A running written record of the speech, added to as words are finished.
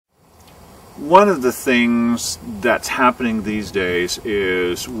One of the things that's happening these days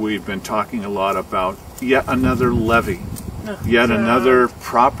is we've been talking a lot about yet another levy, yet another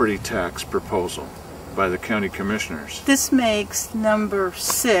property tax proposal by the county commissioners. This makes number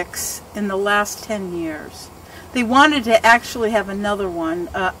 6 in the last 10 years. They wanted to actually have another one,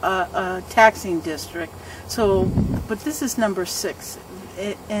 a taxing district. So, but this is number 6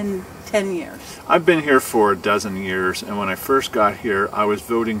 in 10 years. I've been here for a dozen years, and when I first got here, I was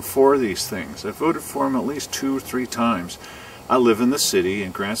voting for these things. I voted for them at least 2 or 3 times. I live in the city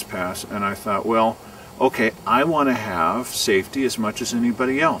in Grants Pass, and I thought, well, okay, I want to have safety as much as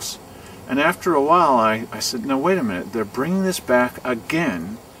anybody else. And after a while, I said, no, wait a minute, they're bringing this back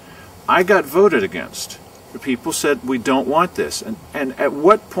again. I got voted against. The people said, we don't want this. And at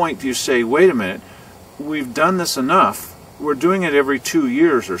what point do you say, wait a minute, we've done this enough, we're doing it every 2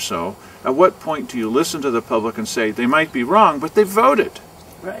 years or so. At what point do you listen to the public and say, they might be wrong, but they voted?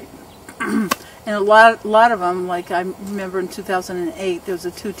 Right. And a lot of them, like I remember in 2008, there was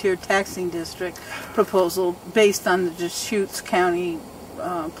a 2-tiered taxing district proposal based on the Deschutes County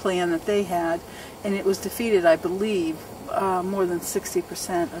plan that they had, and it was defeated, I believe, more than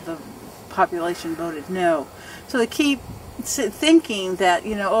 60% of the population voted no. So they keep thinking that,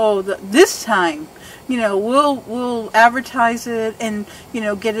 you know, oh, this time, you know, we'll advertise it and, you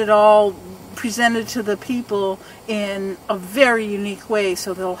know, get it all presented to the people in a very unique way,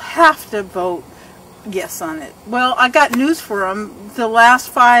 so they'll have to vote yes on it. Well, I got news for them. The last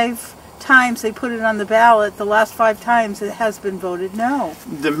 5 times they put it on the ballot, the last 5 times it has been voted no.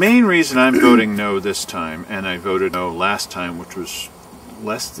 The main reason I'm voting no this time, and I voted no last time, which was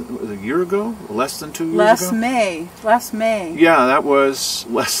less than a year ago, less than 2 years ago? Last May. Yeah, that was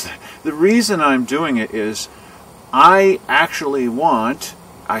less. The reason I'm doing it is I actually want,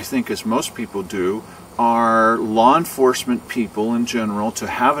 I think as most people do, our law enforcement people in general to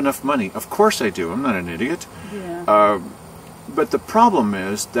have enough money. Of course I do. I'm not an idiot. Yeah. But the problem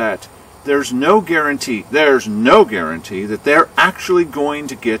is that there's no guarantee that they're actually going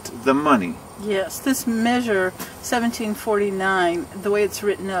to get the money. Yes, this measure 1749, the way it's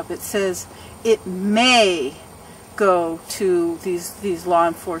written up, it says it may go to these law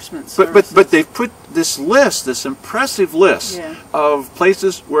enforcement services. But they've put this list, this impressive list of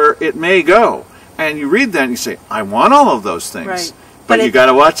places where it may go, and you read that and you say, I want all of those things. Right. But you got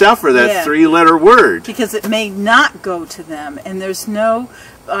to watch out for that 3-letter word, because it may not go to them, and there's no.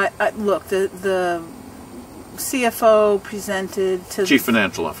 Look, the CFO presented to Chief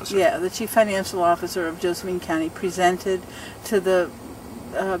Financial Officer. Yeah, the Chief Financial Officer of Josephine County presented to the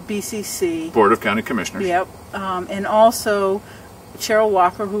BCC. Board of County Commissioners. Yep, and also Cheryl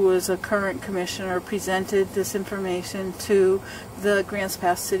Walker, who is a current commissioner, presented this information to the Grants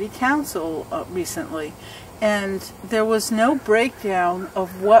Pass City Council recently. And there was no breakdown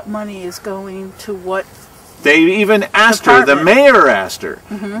of what money is going to what. They even asked her, the mayor asked her,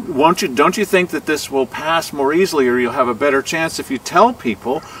 don't you think that this will pass more easily, or you'll have a better chance if you tell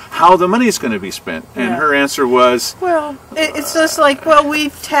people how the money is going to be spent? And her answer was, well, it's just like, well,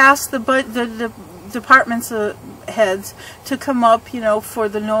 we've tasked the department's heads to come up, you know, for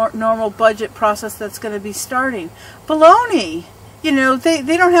the normal budget process that's going to be starting. Baloney! You know, they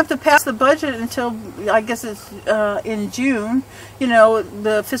don't have to pass the budget until, I guess it's in June. You know,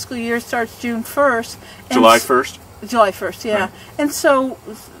 the fiscal year starts June 1st. July 1st? July 1st, yeah. Right. And so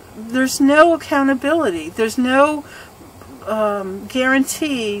there's no accountability. There's no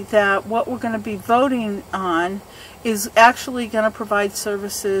guarantee that what we're going to be voting on is actually going to provide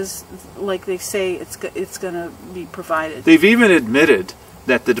services like they say it's going to be provided. They've even admitted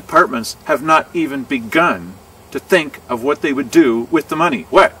that the departments have not even begun to think of what they would do with the money.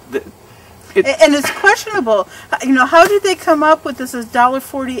 What? And it's questionable. You know, how did they come up with this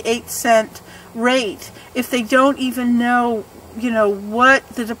 $1.48 rate if they don't even know, you know, what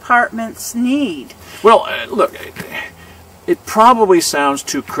the departments need? Well, look, it probably sounds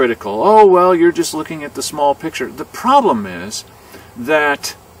too critical. Oh, well, you're just looking at the small picture. The problem is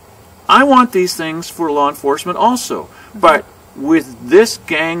that I want these things for law enforcement also. But with this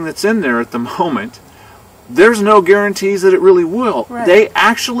gang that's in there at the moment, there's no guarantees that it really will. Right. They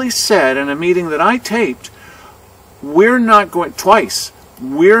actually said in a meeting that I taped, we're not going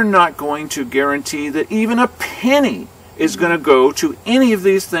to guarantee that even a penny is going to go to any of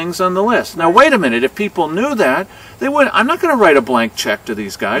these things on the list. Now, wait a minute. If people knew that, they wouldn't. I'm not going to write a blank check to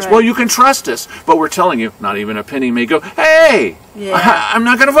these guys. Right. Well, you can trust us, but we're telling you, not even a penny may go. Hey, I'm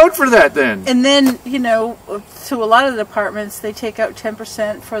not going to vote for that then. And then, you know, to a lot of the departments, they take out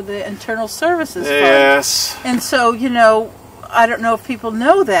 10% for the internal services fund. Yes. And so, you know, I don't know if people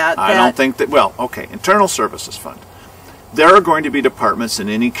know that. I don't think that, well, okay, internal services fund. there are going to be departments in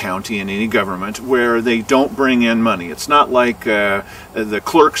any county, in any government, where they don't bring in money. It's not like the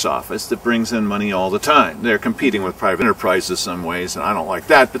clerk's office that brings in money all the time. They're competing with private enterprises some ways, and I don't like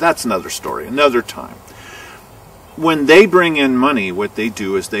that, but that's another story, another time. When they bring in money, what they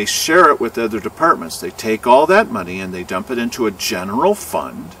do is they share it with other departments. They take all that money and they dump it into a general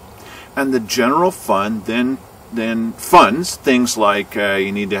fund, and the general fund then funds things like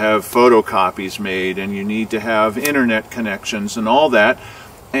you need to have photocopies made, and you need to have internet connections and all that.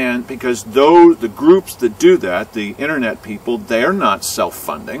 And because the groups that do that, the internet people, they're not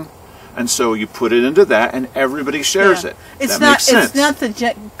self-funding, and so you put it into that, and everybody shares it. It's that not. makes sense. It's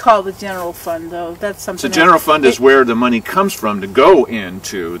not called the general fund, though. That's something. The general fund is where the money comes from to go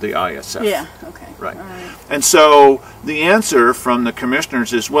into the ISF. Yeah. Okay. Right. All right. And so the answer from the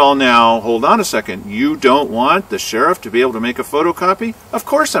commissioners is, well, now, hold on a second. You don't want the sheriff to be able to make a photocopy? Of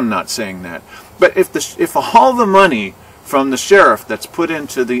course I'm not saying that. But if all the money from the sheriff that's put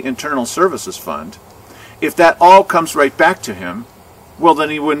into the Internal Services Fund, if that all comes right back to him, well,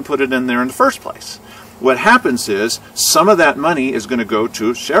 then he wouldn't put it in there in the first place. What happens is some of that money is going to go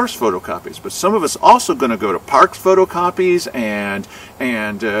to sheriff's photocopies, but some of it's also going to go to parks photocopies and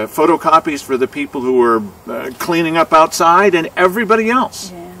photocopies for the people who are cleaning up outside and everybody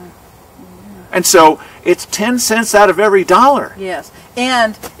else. Yeah. Yeah. And so it's 10 cents out of every dollar. Yes,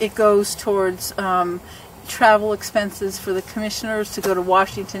 and it goes towards travel expenses for the commissioners to go to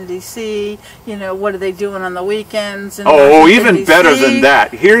Washington, D.C. You know, what are they doing on the weekends? In Oh, Washington, even D.C.? better than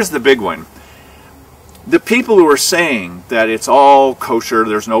that. Here's the big one. The people who are saying that it's all kosher,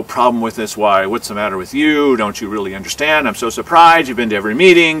 there's no problem with this, why, what's the matter with you? Don't you really understand? I'm so surprised. You've been to every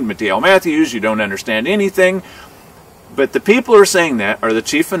meeting. Mateo Matthews, you don't understand anything. But the people who are saying that are the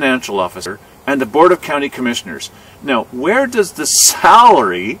chief financial officer and the Board of County Commissioners. Now, where does the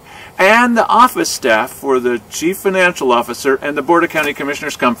salary and the office staff for the chief financial officer and the Board of County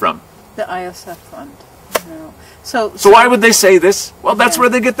Commissioners come from? The ISF fund. You know. So why would they say this? Well, that's where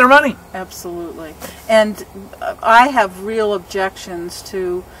they get their money. Absolutely. And I have real objections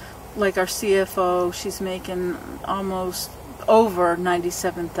to, like, our CFO, she's making almost over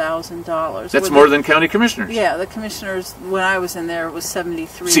 $97,000. That's more than county commissioners. Yeah, the commissioners, when I was in there, it was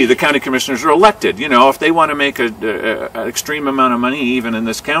 73. See, the county commissioners are elected. You know, if they want to make an extreme amount of money, even in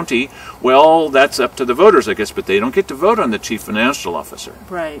this county, well, that's up to the voters, I guess, but they don't get to vote on the chief financial officer.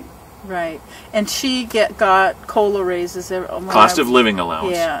 Right, right. And she got COLA raises. Cost of living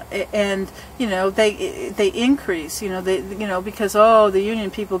allowance. Yeah, and you know they increase. You know because the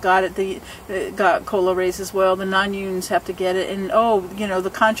union people got it. They got COLA raises. Well, the non-unions have to get it, and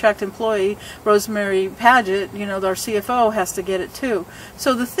the contract employee Rosemary Padgett, our CFO, has to get it too.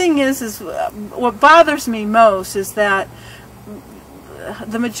 So the thing is what bothers me most is that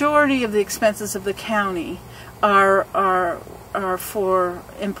the majority of the expenses of the county are for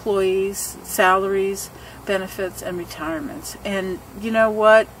employees' salaries, benefits, and retirements. And you know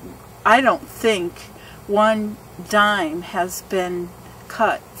what? I don't think one dime has been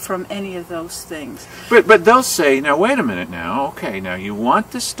cut from any of those things. But they'll say, now wait a minute now, okay, now you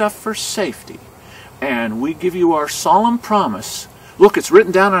want this stuff for safety, and we give you our solemn promise. Look, it's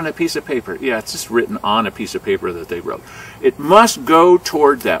written down on a piece of paper. Yeah, it's just written on a piece of paper that they wrote. It must go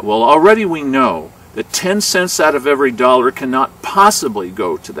toward that. Well, already we know that 10 cents out of every dollar cannot possibly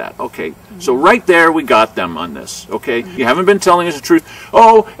go to that. Okay, so right there we got them on this. Okay, you haven't been telling us the truth.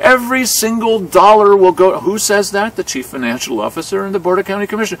 Oh, every single dollar will go. Who says that? The chief financial officer and the Board of County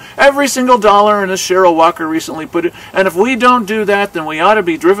Commissioners. Every single dollar, and as Cheryl Walker recently put it, and if we don't do that, then we ought to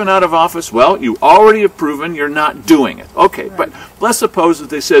be driven out of office. Well, you already have proven you're not doing it. Okay, right. But let's suppose that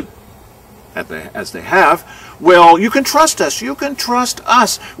they said, as they have, well, you can trust us. You can trust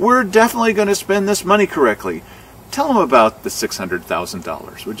us. We're definitely going to spend this money correctly. Tell them about the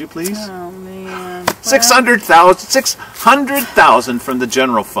 $600,000, would you please? Oh man, $600,000 from the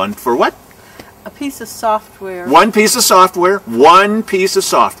general fund for what? A piece of software. One piece of software. One piece of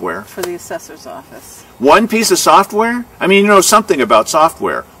software for the assessor's office. One piece of software. I mean, you know something about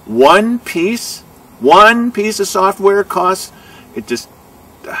software. One piece of software costs. It just.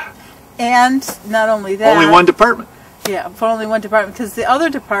 And not only that, only one department. Yeah, for only one department, because the other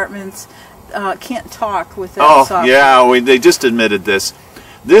departments can't talk with that software. Yeah, they just admitted this.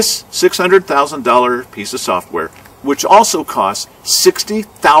 This $600,000 piece of software, which also costs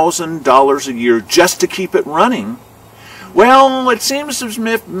 $60,000 a year just to keep it running. Well, it seems as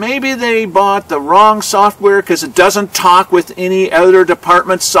if maybe they bought the wrong software because it doesn't talk with any other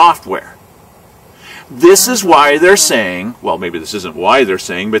department's software. This is why they're saying, well, maybe this isn't why they're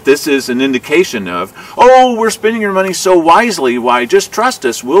saying, but this is an indication of, oh, we're spending your money so wisely, why, just trust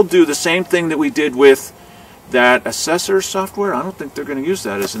us. We'll do the same thing that we did with That assessor software, I don't think they're going to use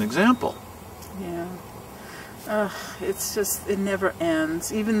that as an example. Yeah. It's just, it never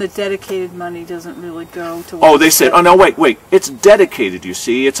ends. Even the dedicated money doesn't really go to... Oh, they said, oh no, wait, it's dedicated, you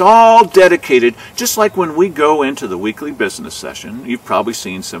see. It's all dedicated. Just like when we go into the weekly business session, you've probably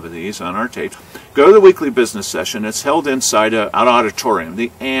seen some of these on our tapes. Go to the weekly business session. It's held inside an auditorium,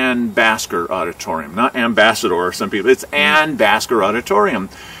 the Ann Basker Auditorium. Not Ambassador, some people. It's Ann Basker Auditorium.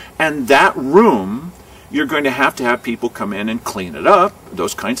 And that room, you're going to have people come in and clean it up.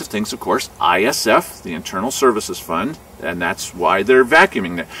 Those kinds of things, of course. ISF, the Internal Services Fund, and that's why they're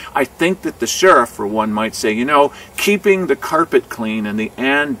vacuuming it. I think that the sheriff, for one, might say, you know, keeping the carpet clean in the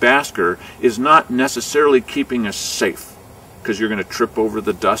Ann Basker is not necessarily keeping us safe, because you're going to trip over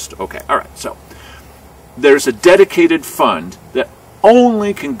the dust. Okay, all right, so there's a dedicated fund that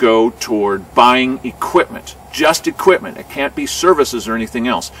only can go toward buying equipment, just equipment. It can't be services or anything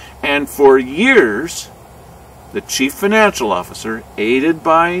else. And for years, the chief financial officer, aided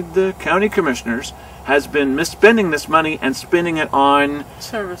by the county commissioners, has been misspending this money and spending it on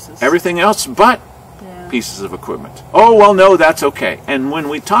services, everything else but pieces of equipment. Oh, well, no, that's okay. And when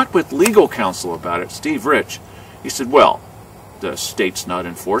we talked with legal counsel about it, Steve Rich, he said, well, the state's not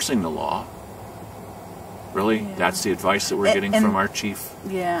enforcing the law. Really? Yeah. That's the advice that we're getting from our chief,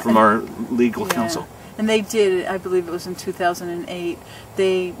 from our legal counsel. And they did, I believe it was in 2008,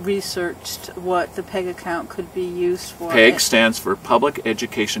 they researched what the PEG account could be used for. PEG stands for Public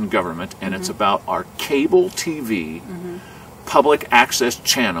Education Government, and it's about our cable TV public access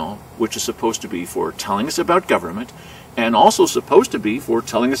channel, which is supposed to be for telling us about government, and also supposed to be for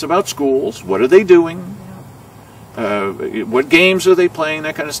telling us about schools, what are they doing, what games are they playing,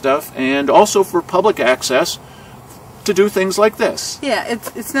 that kind of stuff, and also for public access to do things like this. Yeah,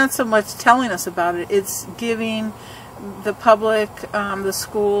 it's not so much telling us about it, it's giving the public, the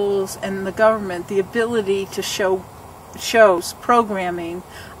schools, and the government the ability to show shows, programming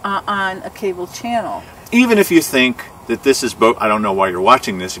on a cable channel. Even if you think that this is both, I don't know why you're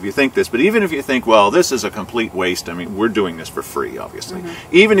watching this if you think this, but even if you think, well, this is a complete waste, I mean, we're doing this for free, obviously.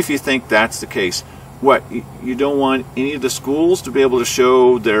 Even if you think that's the case, what, you don't want any of the schools to be able to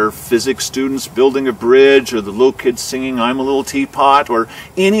show their physics students building a bridge, or the little kids singing I'm a Little Teapot, or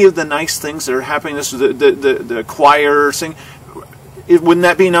any of the nice things that are happening, the choir sing? Wouldn't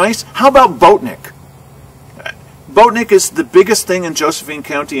that be nice? How about Boatnik? Boatnik is the biggest thing in Josephine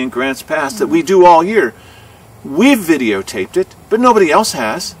County and Grants Pass that we do all year. We've videotaped it, but nobody else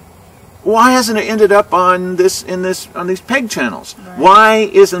has. Why hasn't it ended up on these PEG channels? Right. Why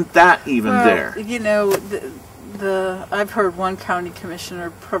isn't that even there? You know, I've heard one county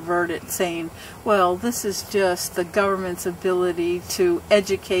commissioner pervert it, saying, "Well, this is just the government's ability to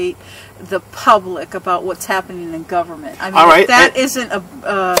educate the public about what's happening in government." I mean, all right, that isn't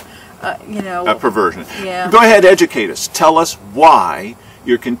you know, a perversion. Yeah. Go ahead, educate us. Tell us why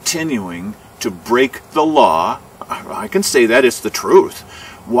you're continuing to break the law. I can say that, it's the truth.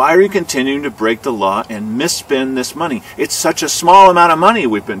 Why are you continuing to break the law and misspend this money? It's such a small amount of money,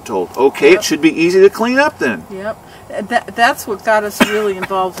 we've been told. Okay, it should be easy to clean up then. Yep. That's what got us really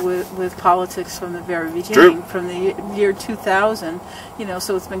involved with politics from the very beginning. True. From the year 2000, you know,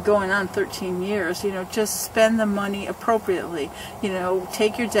 so it's been going on 13 years. You know, just spend the money appropriately. You know,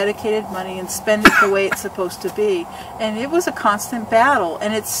 take your dedicated money and spend it the way it's supposed to be. And it was a constant battle,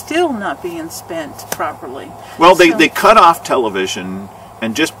 and it's still not being spent properly. Well, they cut off television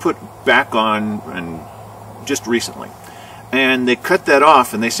and just put back on, and just recently. And they cut that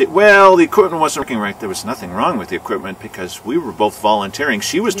off, and they said, well, the equipment wasn't working right. There was nothing wrong with the equipment, because we were both volunteering.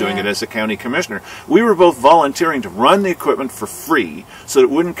 She was doing it as a county commissioner. We were both volunteering to run the equipment for free so that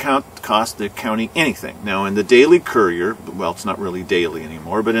it wouldn't cost the county anything. Now, in the Daily Courier, well, it's not really daily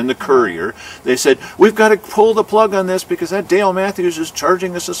anymore, but in the Courier, they said, we've got to pull the plug on this because that Dale Matthews is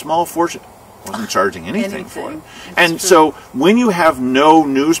charging us a small fortune. Wasn't charging anything for it. And so when you have no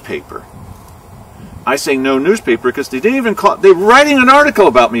newspaper, I say no newspaper because they didn't even call, they're writing an article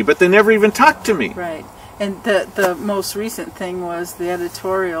about me, but they never even talked to me. Right. And the most recent thing was the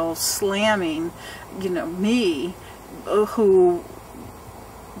editorial slamming, you know, me, who,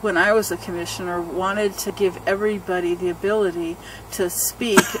 when I was a commissioner, wanted to give everybody the ability to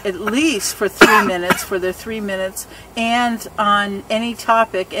speak at least for 3 minutes, for their 3 minutes, and on any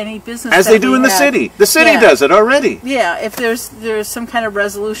topic, any business. As they do in the city. The city does it already. Yeah, if there's some kind of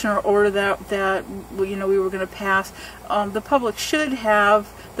resolution or order that you know we were going to pass, the public should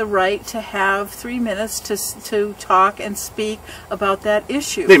have the right to have 3 minutes to talk and speak about that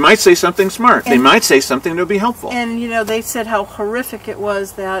issue. They might say something smart. They might say something that would be helpful. And, you know, they said how horrific it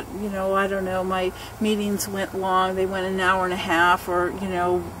was that, you know, I don't know, my meetings went long. They went an hour and a half, or, you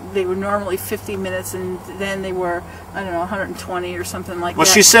know, they were normally 50 minutes and then they were, I don't know, 120 or something like that. Well,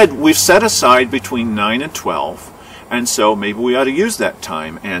 she said we've set aside between 9 and 12. And so maybe we ought to use that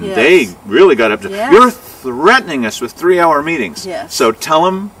time. And yes. they really got up to, Yes. you're threatening us with 3-hour meetings. Yes. So tell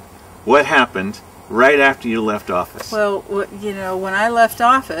them what happened right after you left office. Well, you know, when I left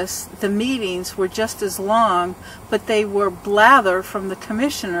office, the meetings were just as long, but they were blather from the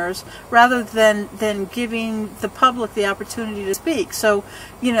commissioners rather than giving the public the opportunity to speak. So,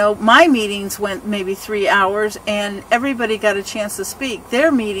 you know, my meetings went maybe 3 hours and everybody got a chance to speak.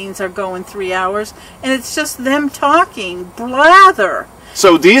 Their meetings are going 3 hours and it's just them talking, blather.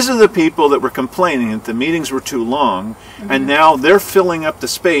 So these are the people that were complaining that the meetings were too long, and now they're filling up the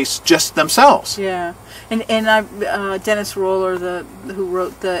space just themselves. Yeah, and Dennis Roller, who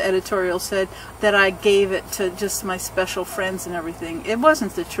wrote the editorial, said that I gave it to just my special friends and everything. It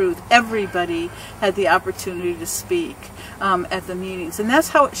wasn't the truth. Everybody had the opportunity to speak at the meetings, and that's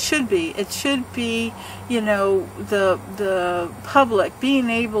how it should be. It should be, you know, the public being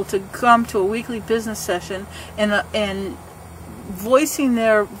able to come to a weekly business session and voicing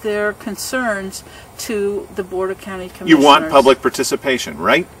their concerns to the Board of County Commissioners. You want public participation,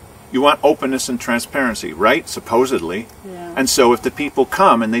 right? You want openness and transparency, right? Supposedly. Yeah. And so if the people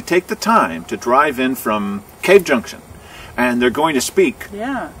come and they take the time to drive in from Cave Junction and they're going to speak,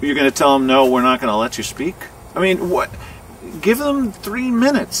 yeah, you're going to tell them, no, we're not going to let you speak? I mean, what? Give them 3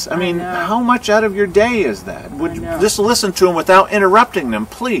 minutes. I mean, how much out of your day is that? Would you just listen to them without interrupting them,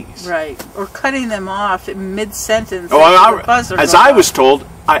 please? Right. Or cutting them off in mid-sentence. Oh, as I was told,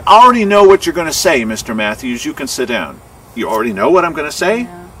 I already know what you're going to say, Mr. Matthews. You can sit down. You already know what I'm going to say?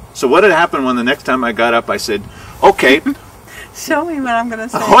 Yeah. So what had happened when the next time I got up, I said, okay. Show me what I'm going to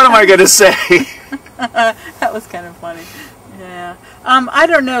say. What am I going to say? That was kind of funny. Yeah. I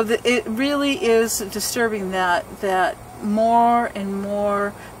don't know. It really is disturbing that more and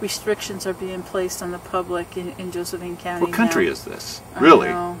more restrictions are being placed on the public in Josephine County. What country is this? Really?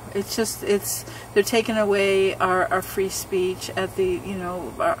 I know. It's just, they're taking away our free speech at the, you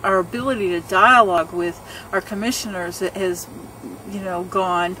know, our ability to dialogue with our commissioners has, you know,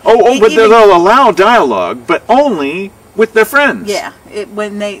 gone. Oh, but they'll allow dialogue, but only with their friends. Yeah,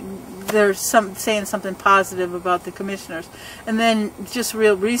 when they're saying something positive about the commissioners. And then just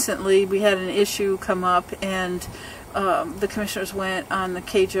real recently, we had an issue come up, and the commissioners went on the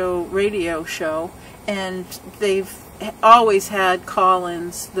KJO radio show, and they've always had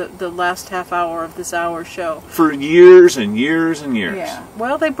call-ins the last half hour of this hour show. For years and years and years. Yeah.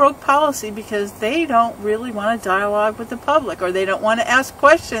 Well, they broke policy because they don't really want to dialogue with the public, or they don't want to ask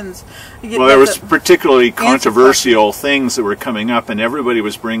questions. Well, there was particularly controversial things that were coming up, and everybody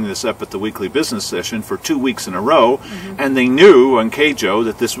was bringing this up at the weekly business session for 2 weeks in a row, and they knew on KJO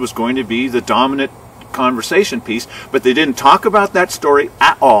that this was going to be the dominant conversation piece, but they didn't talk about that story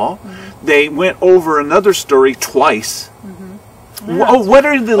at all. They went over another story twice. Oh, what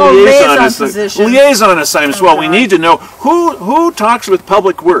are the liaison assignments? Well, we need to know who talks with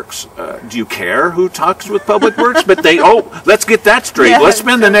Public Works. Do you care who talks with Public Works? But let's get that straight. Yeah, let's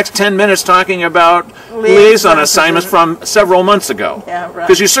spend the next 10 minutes talking about liaison assignments from several months ago. Yeah, right.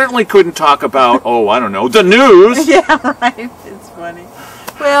 Because you certainly couldn't talk about, I don't know, the news. Yeah, right. It's funny.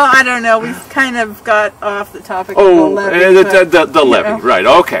 Well, I don't know. We've kind of got off the topic of the levy. The levy, right.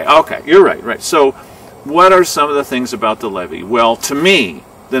 Okay. You're right. So what are some of the things about the levy? Well, to me,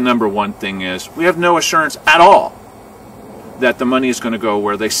 the number one thing is we have no assurance at all that the money is going to go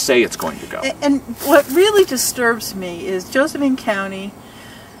where they say it's going to go. And what really disturbs me is Josephine County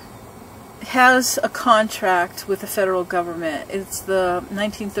has a contract with the federal government. It's the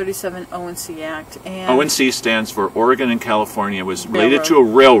 1937 ONC Act. And ONC stands for Oregon and California. It was related to a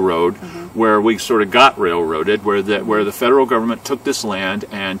railroad where we sort of got railroaded, where the federal government took this land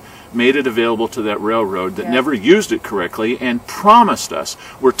and made it available to that railroad that never used it correctly and promised us,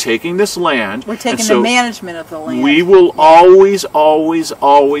 we're taking this land. We're taking the management of the land. We will always, always,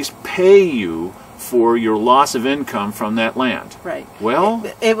 always pay you for your loss of income from that land. Right. Well,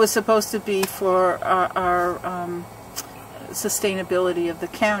 it was supposed to be for our sustainability of the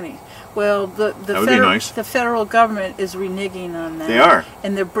county. Well, the federal government is reneging on that. They are.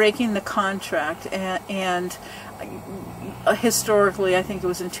 And they're breaking the contract. And historically, I think it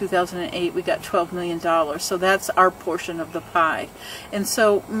was in 2008, we got $12 million. So that's our portion of the pie. And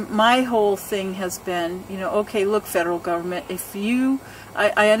so my whole thing has been, you know, okay, look, federal government, if you,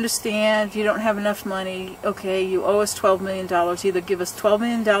 I understand you don't have enough money, okay, you owe us $12 million, either give us $12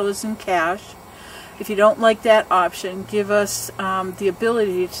 million in cash. If you don't like that option, give us the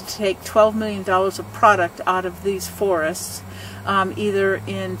ability to take $12 million of product out of these forests, either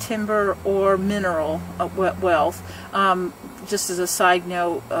in timber or mineral wealth. Just as a side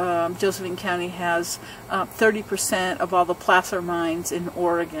note, Josephine County has 30% of all the placer mines in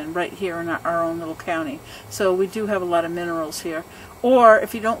Oregon, right here in our own little county. So we do have a lot of minerals here. Or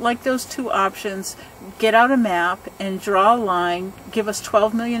if you don't like those two options, get out a map and draw a line, give us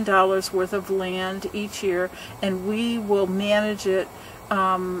 $12 million worth of land each year, and we will manage it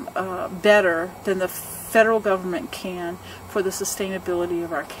better than the federal government can for the sustainability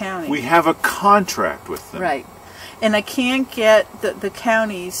of our county. We have a contract with them. Right. And I can't get the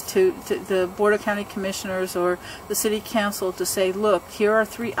counties to the Board of County Commissioners or the City Council to say, look, here are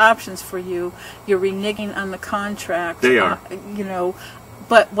 3 options for you. You're reneging on the contract. They are. You know,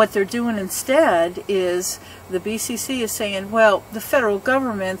 but what they're doing instead is the BCC is saying, well, the federal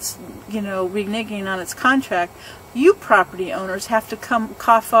government's, you know, reneging on its contract. You property owners have to come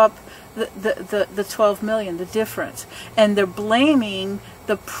cough up the 12 million, the difference. And they're blaming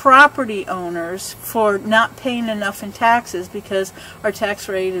the property owners for not paying enough in taxes because our tax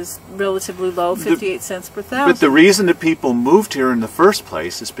rate is relatively low, 58 cents per thousand. But the reason that people moved here in the first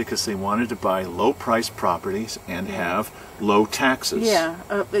place is because they wanted to buy low-priced properties and have low taxes. Yeah,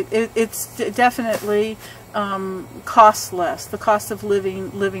 it's definitely costs less. The cost of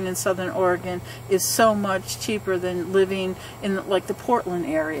living in Southern Oregon is so much cheaper than living in like the Portland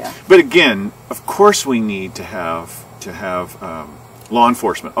area. But again, of course we need to have law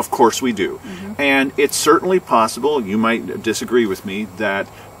enforcement. Of course we do. And it's certainly possible, you might disagree with me, that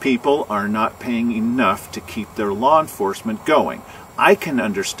people are not paying enough to keep their law enforcement going. I can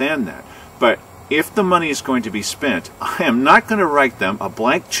understand that. But if the money is going to be spent, I am not going to write them a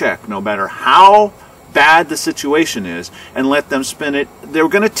blank check, no matter how bad the situation is, and let them spend it. They're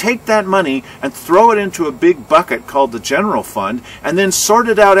going to take that money and throw it into a big bucket called the general fund and then sort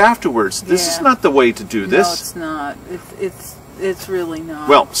it out afterwards. This is not the way to do this. No, it's not. It's really not.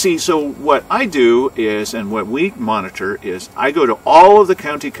 Well, see, so what I do is, and what we monitor is, I go to all of the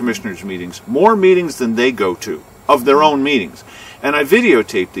county commissioners' meetings, more meetings than they go to, of their own meetings. And I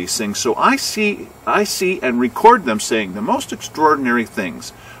videotape these things, so I see and record them saying the most extraordinary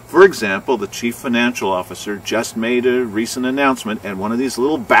things. For example, the chief financial officer just made a recent announcement at one of these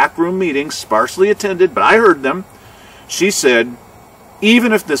little backroom meetings, sparsely attended, but I heard them. She said,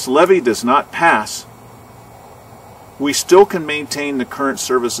 even if this levy does not pass, we still can maintain the current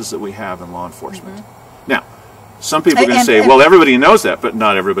services that we have in law enforcement. Now, some people are going to say, well, everybody knows that, but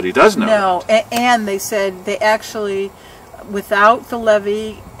not everybody does know that. No, and they said they actually, without the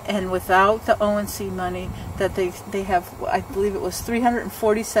levy and without the O&C money, that they have, I believe it was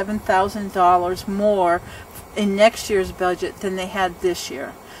 $347,000 more in next year's budget than they had this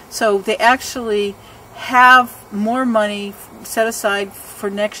year. So they actually have more money set aside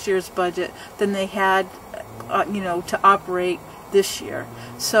for next year's budget than they had, you know, to operate this year.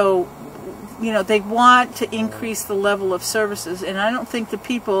 So, you know, they want to increase the level of services, and I don't think the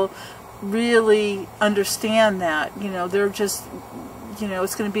people really understand that. You know, they're just, you know,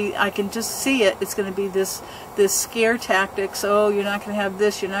 it's going to be, I can just see it, it's going to be this scare tactics. Oh, you're not going to have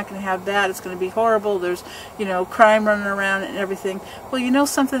this, you're not going to have that, it's going to be horrible, there's, you know, crime running around and everything. Well, you know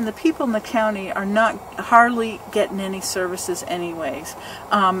something, the people in the county are not hardly getting any services anyways.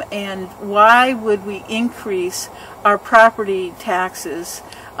 And why would we increase our property taxes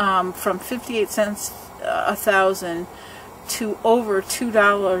from 58 cents a thousand to over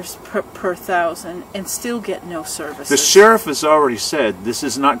 $2 per thousand and still get no services? The sheriff has already said this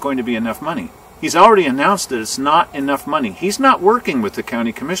is not going to be enough money. He's already announced that it's not enough money. He's not working with the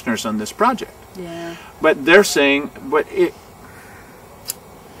county commissioners on this project. Yeah. But they're saying,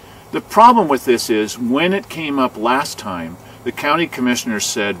 the problem with this is, when it came up last time, the county commissioners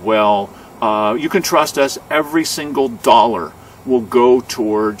said, well, you can trust us, every single dollar will go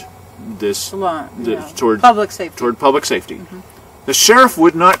toward this, toward public safety. Toward public safety. The sheriff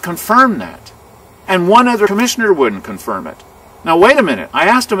would not confirm that, and one other commissioner wouldn't confirm it. Now wait a minute, I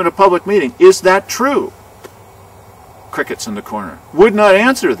asked him at a public meeting, is that true? Crickets in the corner. Would not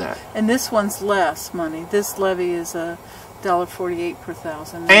answer that. And this one's less money. This levy is $1.48 per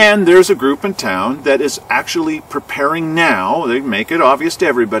thousand. And there's a group in town that is actually preparing now, they make it obvious to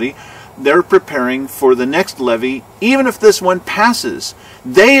everybody, they're preparing for the next levy, even if this one passes.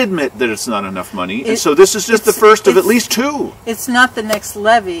 They admit that it's not enough money, and so this is just the first of at least two. It's not the next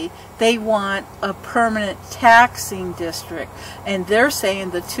levy. They want a permanent taxing district, and they're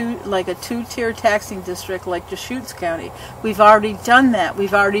saying like a two-tier taxing district like Deschutes County. We've already done that.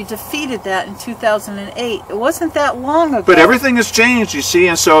 We've already defeated that in 2008. It wasn't that long ago. But everything has changed, you see,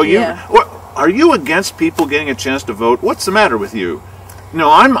 and so are you against people getting a chance to vote? What's the matter with you? No,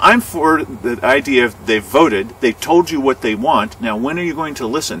 I'm for the idea of they voted, they told you what they want, now when are you going to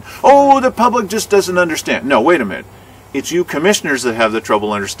listen? Oh, the public just doesn't understand. No, wait a minute. It's you commissioners that have the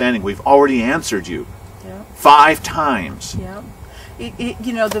trouble understanding. We've already answered you 5 times. Yeah.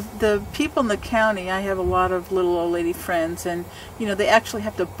 You know, the people in the county, I have a lot of little old lady friends, and, you know, they actually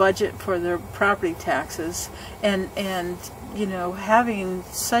have to budget for their property taxes, and you know, having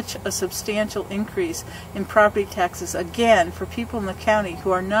such a substantial increase in property taxes, again, for people in the county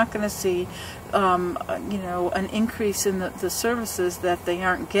who are not going to see, you know, an increase in the services that they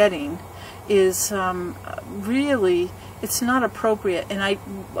aren't getting, is really, it's not appropriate. And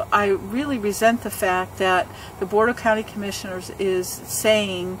I really resent the fact that the Board of County Commissioners is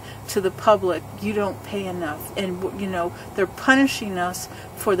saying to the public, you don't pay enough. And, you know, they're punishing us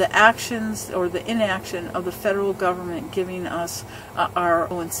for the actions or the inaction of the federal government giving us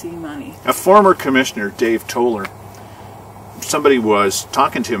our O&C money. A former commissioner, Dave Toller, somebody was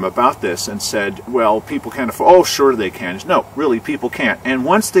talking to him about this and said, well, people can't afford. Oh, sure they can. No, really, people can't. And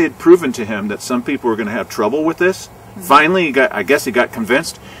once they had proven to him that some people were going to have trouble with this, finally, I guess he got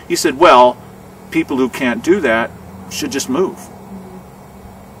convinced. He said, well, people who can't do that should just move.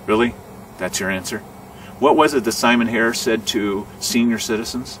 Really? That's your answer? What was it that Simon Harris said to senior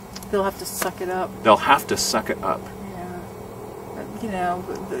citizens? They'll have to suck it up. They'll have to suck it up. You know,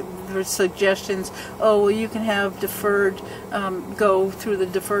 there's suggestions, oh, well, you can have deferred, go through the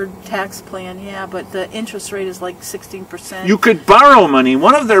deferred tax plan, yeah, but the interest rate is like 16%. You could borrow money.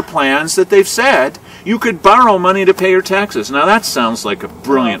 One of their plans that they've said, you could borrow money to pay your taxes. Now that sounds like a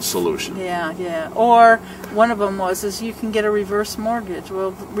brilliant solution. Yeah, yeah. Or one of them is you can get a reverse mortgage.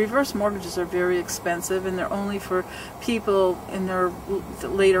 Well, reverse mortgages are very expensive, and they're only for people in their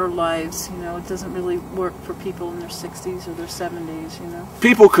later lives. You know, it doesn't really work for people in their 60s or their 70s, you know.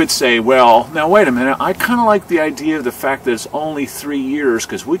 People could say, well, now wait a minute, I kind of like the idea of the fact that it's only 3 years,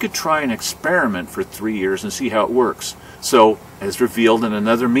 because we could try an experiment for 3 years and see how it works. So, as revealed in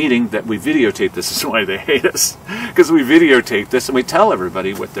another meeting that we videotaped, this is why they hate us, because we videotape this and we tell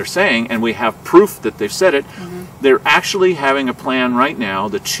everybody what they're saying, and we have proof that they've said it. They're actually having a plan right now.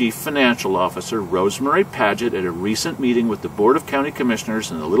 The Chief Financial Officer, Rosemary Padgett, at a recent meeting with the Board of County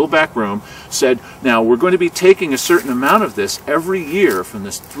Commissioners in the little back room, said, now we're going to be taking a certain amount of this every year from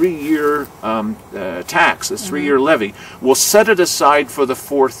this 3-year tax, this 3-year levy. We'll set it aside for the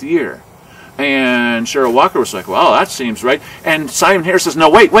 4th year. And Cheryl Walker was like, well, that seems right. And Simon Harris says, no,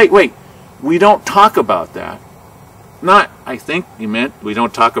 wait. We don't talk about that. Not, I think you meant, we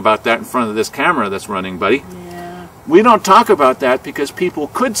don't talk about that in front of this camera that's running, buddy. Yeah. We don't talk about that because people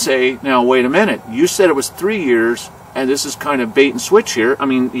could say, now, wait a minute, you said it was 3 years, and this is kind of bait and switch here. I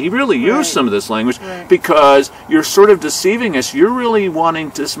mean, he really used some of this language because you're sort of deceiving us. You're really wanting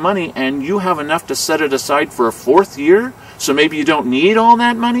this money, and you have enough to set it aside for a 4th year, so maybe you don't need all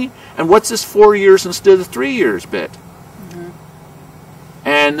that money? And what's this 4 years instead of 3 years bit?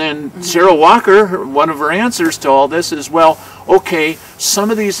 And then Cheryl Walker, one of her answers to all this is, well, okay, some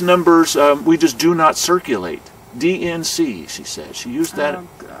of these numbers we just do not circulate. DNC, she said. She used that. Oh,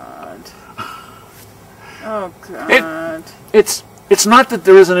 God. Oh, God. It's not that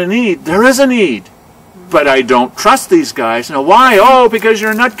there isn't a need. There is a need. But I don't trust these guys. Now, why? Oh, because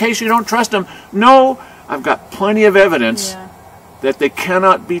you're a nutcase, you don't trust them. No, I've got plenty of evidence that they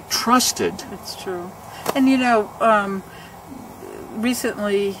cannot be trusted. It's true. And, you know,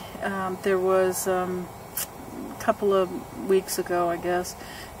 recently there was a couple of weeks ago, I guess,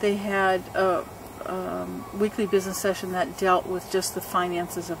 they had a weekly business session that dealt with just the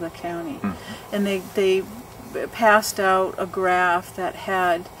finances of the county. And they passed out a graph that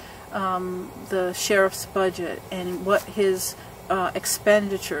had the sheriff's budget and what his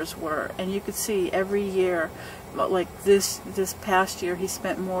expenditures were, and you could see every year, like this past year he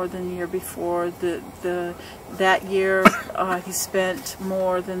spent more than the year before. That year he spent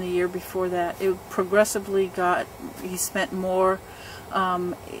more than the year before that. It progressively he spent more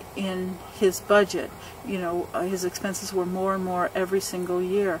in his budget. You know, his expenses were more and more every single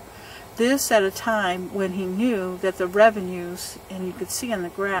year. This at a time when he knew that the revenues, and you could see on the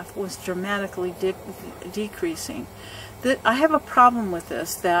graph, was dramatically decreasing. I have a problem with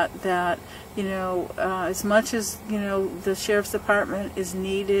this, that you know, as much as, you know, the sheriff's department is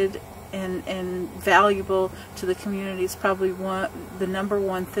needed and valuable to the community. It's probably the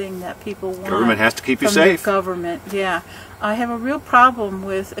 #1 thing that people want. Government has to keep you from safe. the government, yeah. I have a real problem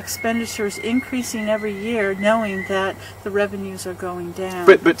with expenditures increasing every year, knowing that the revenues are going down.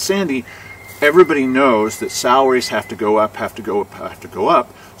 But Sandy, everybody knows that salaries have to go up, have to go up, have to go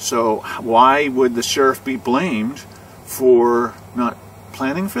up. So why would the sheriff be blamed for not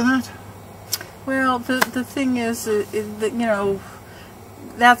planning for that? Well, the thing is that, you know,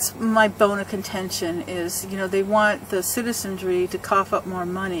 that's my bone of contention is, you know, they want the citizenry to cough up more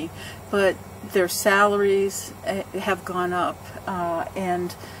money, but their salaries have gone up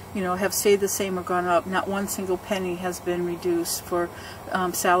and, you know, have stayed the same or gone up. Not one single penny has been reduced for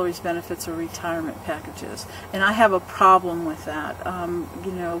salaries, benefits, or retirement packages. And I have a problem with that.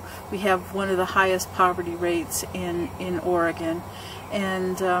 You know, we have one of the highest poverty rates in Oregon.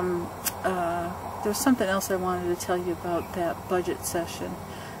 And there's something else I wanted to tell you about that budget session.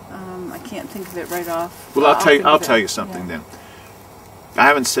 I can't think of it right off. Well, I'll tell you something then. I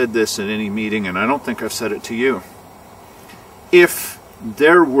haven't said this in any meeting, and I don't think I've said it to you. If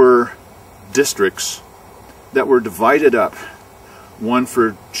there were districts that were divided up, one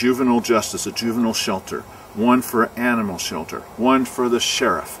for juvenile justice, a juvenile shelter, one for animal shelter, one for the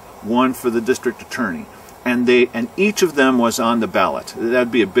sheriff, one for the district attorney, and each of them was on the ballot. That'd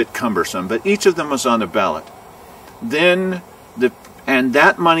be a bit cumbersome, but each of them was on the ballot. Then and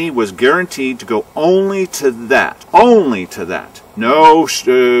that money was guaranteed to go only to that. Only to that. No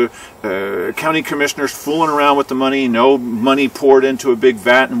county commissioners fooling around with the money. No money poured into a big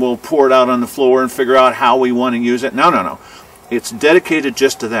vat and we'll pour it out on the floor and figure out how we want to use it. No, no, no. It's dedicated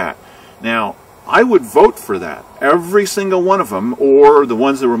just to that. Now, I would vote for that. Every single one of them, or the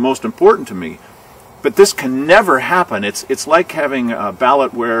ones that were most important to me. But this can never happen. It's like having a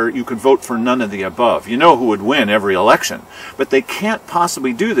ballot where you could vote for none of the above. You know who would win every election. But they can't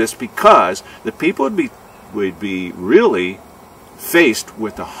possibly do this because the people would be really faced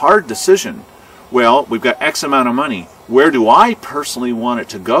with a hard decision. Well, we've got X amount of money. Where do I personally want it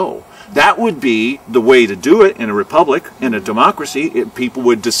to go? That would be the way to do it in a republic, in a democracy. People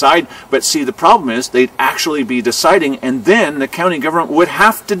would decide. But see, the problem is they'd actually be deciding, and then the county government would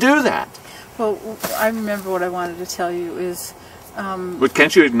have to do that. Well, I remember what I wanted to tell you is... but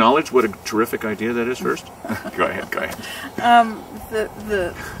can't you acknowledge what a terrific idea that is first? Go ahead, go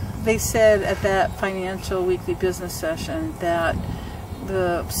ahead. They said at that financial weekly business session that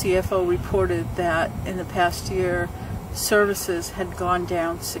the CFO reported that in the past year, services had gone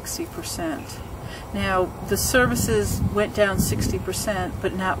down 60%. Now, the services went down 60%,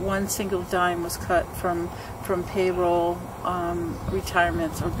 but not one single dime was cut from payroll,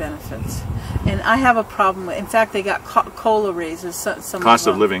 retirements, or benefits. And I have a problem with, in fact, they got COLA raises. Some Cost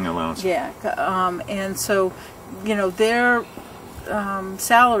of living allowance. Yeah, and so, you know, their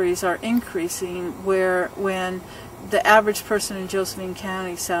salaries are increasing when the average person in Josephine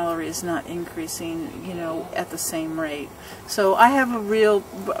County salary is not increasing, you know, at the same rate. So I have a real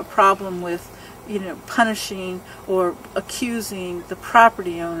problem with, you know, punishing or accusing the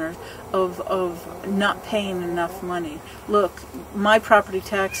property owner of not paying enough money. Look, my property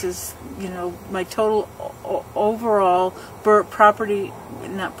taxes, you know, my total overall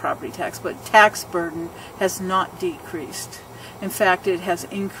tax burden has not decreased. In fact, it has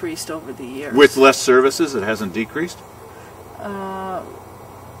increased over the years. With less services, it hasn't decreased?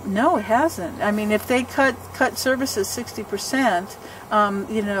 No, it hasn't. I mean, if they cut services 60%,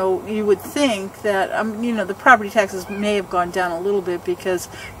 you know, you would think that, you know, the property taxes may have gone down a little bit because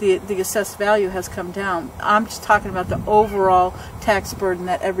the assessed value has come down. I'm just talking about the overall tax burden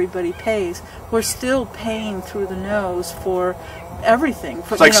that everybody pays. We're still paying through the nose for everything.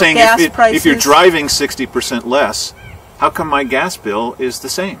 For, it's like, you know, saying if you're driving 60% less, how come my gas bill is the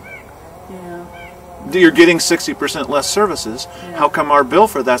same? You're getting 60% less services. Yeah. How come our bill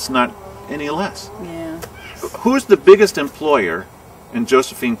for that's not any less? Yeah. Who's the biggest employer in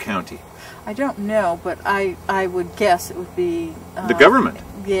Josephine County? I don't know, but I would guess it would be the government.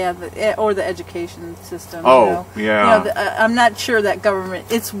 Yeah, or the education system. Oh, you know. yeah. You know, I'm not sure that government.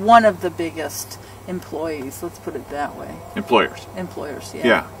 It's one of the biggest employees. Let's put it that way. Employers. Employers. Yeah.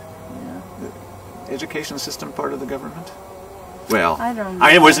 Yeah. The education system part of the government. Well, I don't know.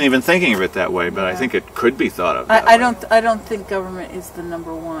 I wasn't even thinking of it that way, but I think it could be thought of that way. I don't think government is the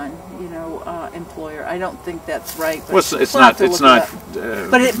 #1, you know, employer. I don't think that's right. But well, it's not.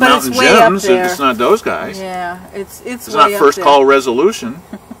 But it's way Gems, up there. It's not those guys. Yeah, it's way not up first there. call resolution.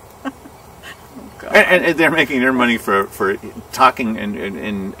 And they're making their money for talking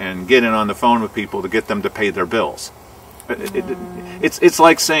and getting on the phone with people to get them to pay their bills. It's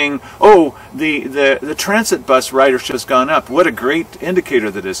like saying, oh, the transit bus ridership has gone up. What a great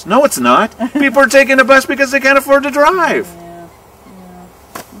indicator that is. No, it's not. People are taking a bus because they can't afford to drive. Yeah,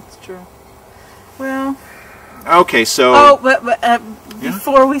 that's true. Well. Okay, so. Oh, but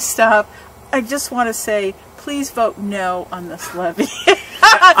before we stop, I just want to say, please vote no on this levy.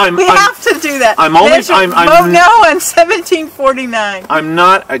 We have to do that. Vote no on 1749. I'm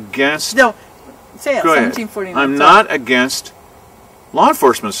not against. No, say it. 1749. I'm not against law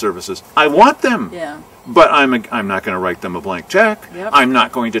enforcement services. I want them. Yeah. But I'm not going to write them a blank check. Yep. I'm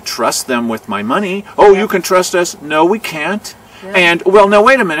not going to trust them with my money. Oh, you can trust us? No, we can't. Yep. And, well, no,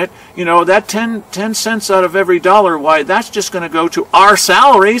 wait a minute. You know, that 10 cents out of every dollar, why, that's just going to go to our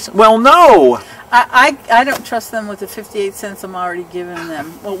salaries? Well, no. I don't trust them with the 58 cents I'm already giving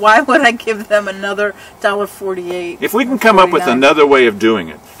them. Well, why would I give them another $1.48? If we can come up with another way of doing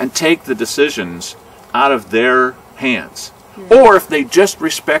it and take the decisions out of their hands, or if they just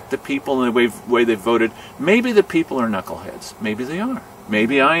respect the people and the way they voted, maybe the people are knuckleheads. Maybe they are.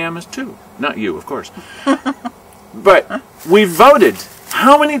 Maybe I am as too. Not you, of course. But we voted.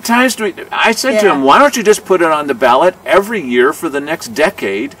 How many times do we... I said to him, why don't you just put it on the ballot every year for the next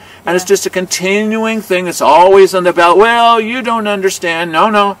decade, and it's just a continuing thing that's always on the ballot. Well, you don't understand.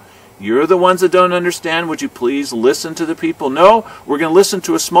 No. You're the ones that don't understand. Would you please listen to the people? No, we're going to listen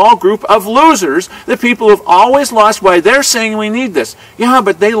to a small group of losers, the people who have always lost. Why, they're saying we need this. Yeah,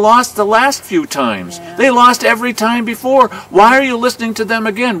 but they lost the last few times. Yeah. They lost every time before. Why are you listening to them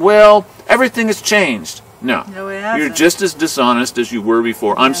again? Well, everything has changed. No, it hasn't. You're just as dishonest as you were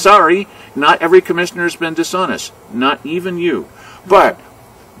before. I'm sorry, not every commissioner has been dishonest. Not even you. But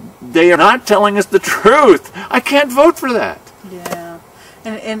they are not telling us the truth. I can't vote for that. Yeah.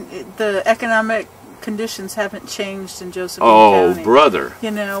 And the economic conditions haven't changed in Josephine County. Oh, brother.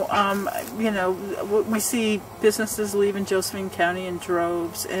 You know, we see businesses leaving Josephine County in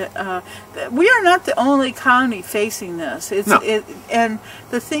droves. We are not the only county facing this. And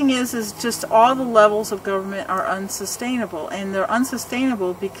the thing is just all the levels of government are unsustainable, and they're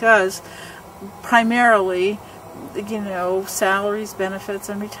unsustainable because primarily, you know, salaries, benefits,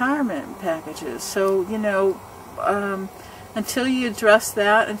 and retirement packages. So, you know, until you address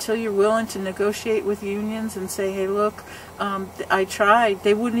that, until you're willing to negotiate with unions and say, hey, look, I tried.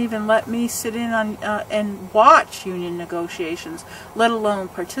 They wouldn't even let me sit in on and watch union negotiations, let alone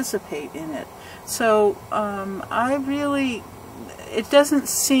participate in it. So it doesn't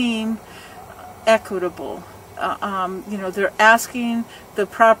seem equitable. You know, they're asking the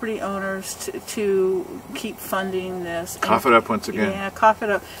property owners to keep funding this. Cough it up once again. Yeah, cough it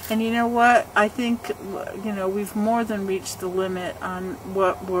up. And you know what? I think, you know, we've more than reached the limit on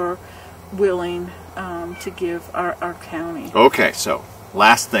what we're willing to give our county. Okay, so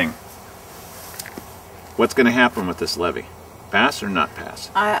last thing. What's going to happen with this levy? Pass or not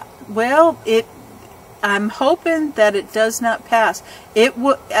pass? I'm hoping that it does not pass.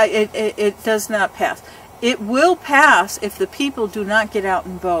 It does not pass. It will pass if the people do not get out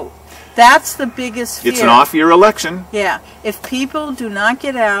and vote. That's the biggest fear. It's an off-year election. Yeah. If people do not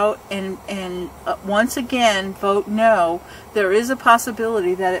get out and once again vote no, there is a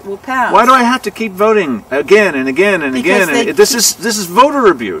possibility that it will pass. Why do I have to keep voting again and again and again? This is voter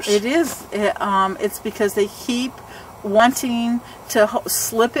abuse. It is. It's because they keep wanting to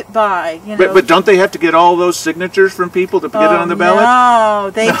slip it by, you know. But don't they have to get all those signatures from people to get it on the ballot?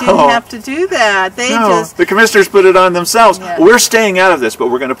 No, they didn't have to do that. The commissioners put it on themselves. Yeah. We're staying out of this, but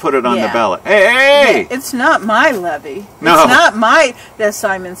we're going to put it on the ballot. Hey! Yeah, it's not my levy. No. It's not my, as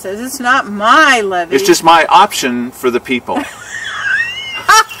Simon says, it's not my levy. It's just my option for the people.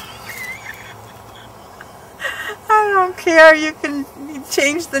 I don't care. You can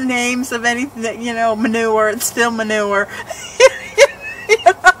change the names of anything, you know, manure. It's still manure. You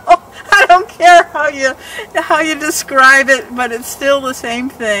know, I don't care how you describe it, but it's still the same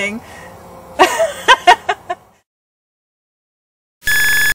thing.